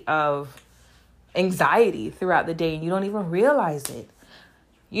state of anxiety throughout the day and you don't even realize it.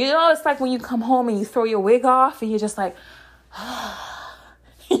 It's like when you come home and you throw your wig off and you're just like,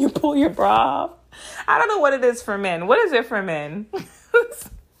 you pull your bra off. I don't know what it is for men. What is it for men?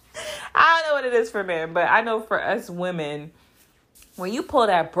 I don't know what it is for men, but I know for us women, when you pull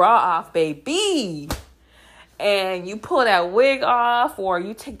that bra off, baby, and you pull that wig off, or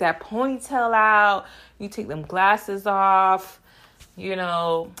you take that ponytail out, you take them glasses off,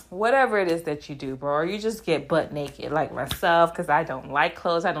 whatever it is that you do, bro. Or you just get butt naked like myself, because I don't like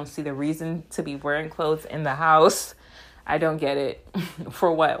clothes. I don't see the reason to be wearing clothes in the house. I don't get it.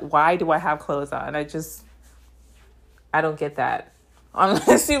 For what? Why do I have clothes on? I don't get that.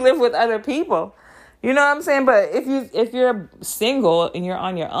 Unless you live with other people. You know what I'm saying? But if you're single and you're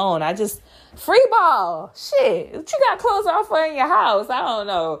on your own, free ball. Shit. What you got clothes on for in your house? I don't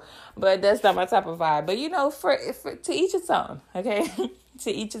know. But that's not my type of vibe. But for to each its own, okay?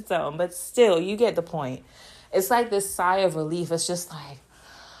 To each its own. But still, you get the point. It's like this sigh of relief. It's just like,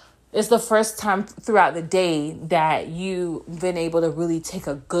 it's the first time throughout the day that you've been able to really take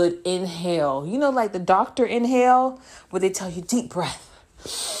a good inhale. Like the doctor inhale, where they tell you deep breath.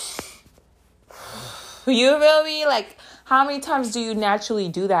 You feel me? Like, how many times do you naturally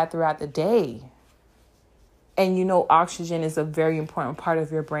do that throughout the day? And oxygen is a very important part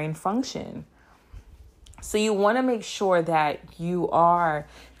of your brain function. So you want to make sure that you are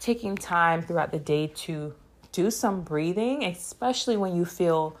taking time throughout the day to do some breathing, especially when you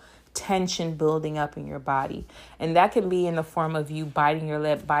feel tension building up in your body. And that can be in the form of you biting your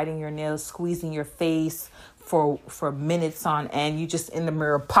lip, biting your nails, squeezing your face for minutes on end. You just in the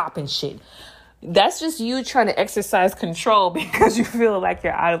mirror popping shit. That's just you trying to exercise control because you feel like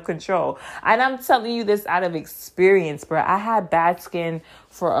you're out of control. And I'm telling you this out of experience, bro. I had bad skin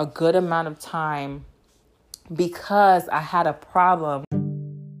for a good amount of time because I had a problem.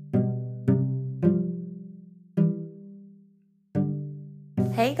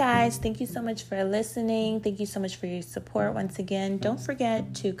 Hey guys, thank you so much for listening. Thank you so much for your support once again. Don't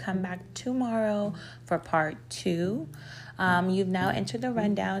forget to come back tomorrow for part 2. You've now entered the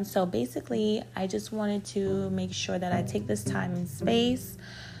rundown. So basically, I just wanted to make sure that I take this time and space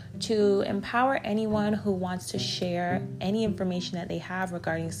to empower anyone who wants to share any information that they have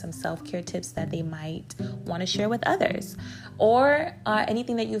regarding some self-care tips that they might want to share with others, or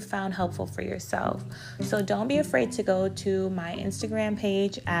anything that you found helpful for yourself. So don't be afraid to go to my Instagram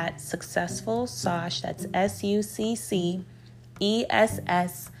page at Successful Sash. That's SUCCESSFULSASH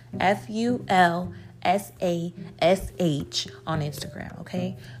on Instagram.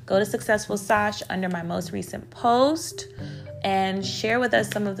 Okay, go to Successful Sash under my most recent post and share with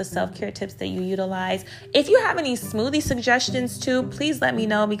us some of the self-care tips that you utilize. If you have any smoothie suggestions too, please let me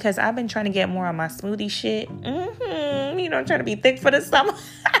know, because I've been trying to get more on my smoothie shit. I'm trying to be thick for the summer.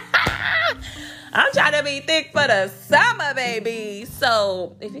 I'm trying to be thick for the summer, baby.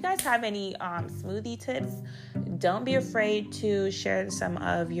 So if you guys have any smoothie tips, don't be afraid to share some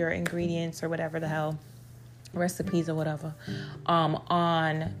of your ingredients or whatever the hell, recipes or whatever,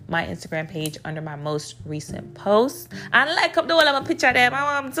 on my Instagram page under my most recent post. And like up the whole of a picture there, my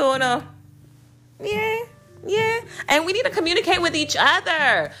mom too. Yeah. And we need to communicate with each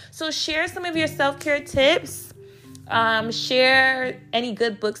other. So share some of your self-care tips. Share any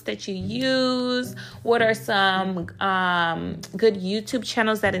good books that you use. What are some good YouTube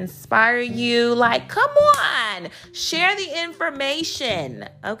channels that inspire you? Like, come on, share the information.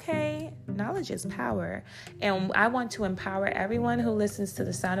 Okay, knowledge is power, and I want to empower everyone who listens to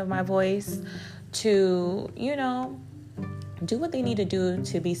the sound of my voice to, do what they need to do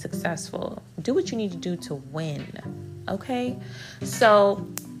to be successful. Do what you need to do to win. Okay, so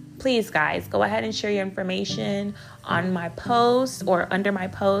please, guys, go ahead and share your information on my post or under my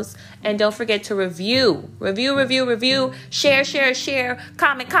post. And don't forget to review, share,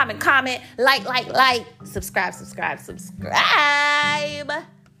 comment, like, subscribe.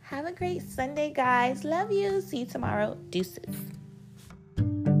 Have a great Sunday, guys. Love you. See you tomorrow. Deuces.